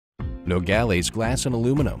Nogales Glass and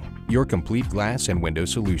Aluminum, your complete glass and window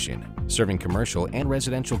solution, serving commercial and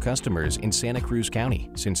residential customers in Santa Cruz County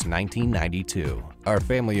since 1992. Our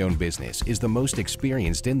family-owned business is the most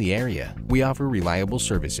experienced in the area. We offer reliable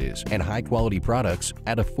services and high-quality products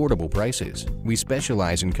at affordable prices. We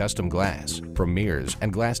specialize in custom glass, from mirrors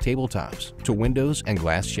and glass tabletops to windows and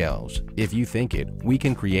glass shelves. If you think it, we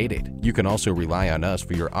can create it. You can also rely on us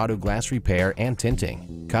for your auto glass repair and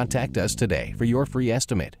tinting. Contact us today for your free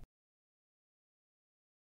estimate.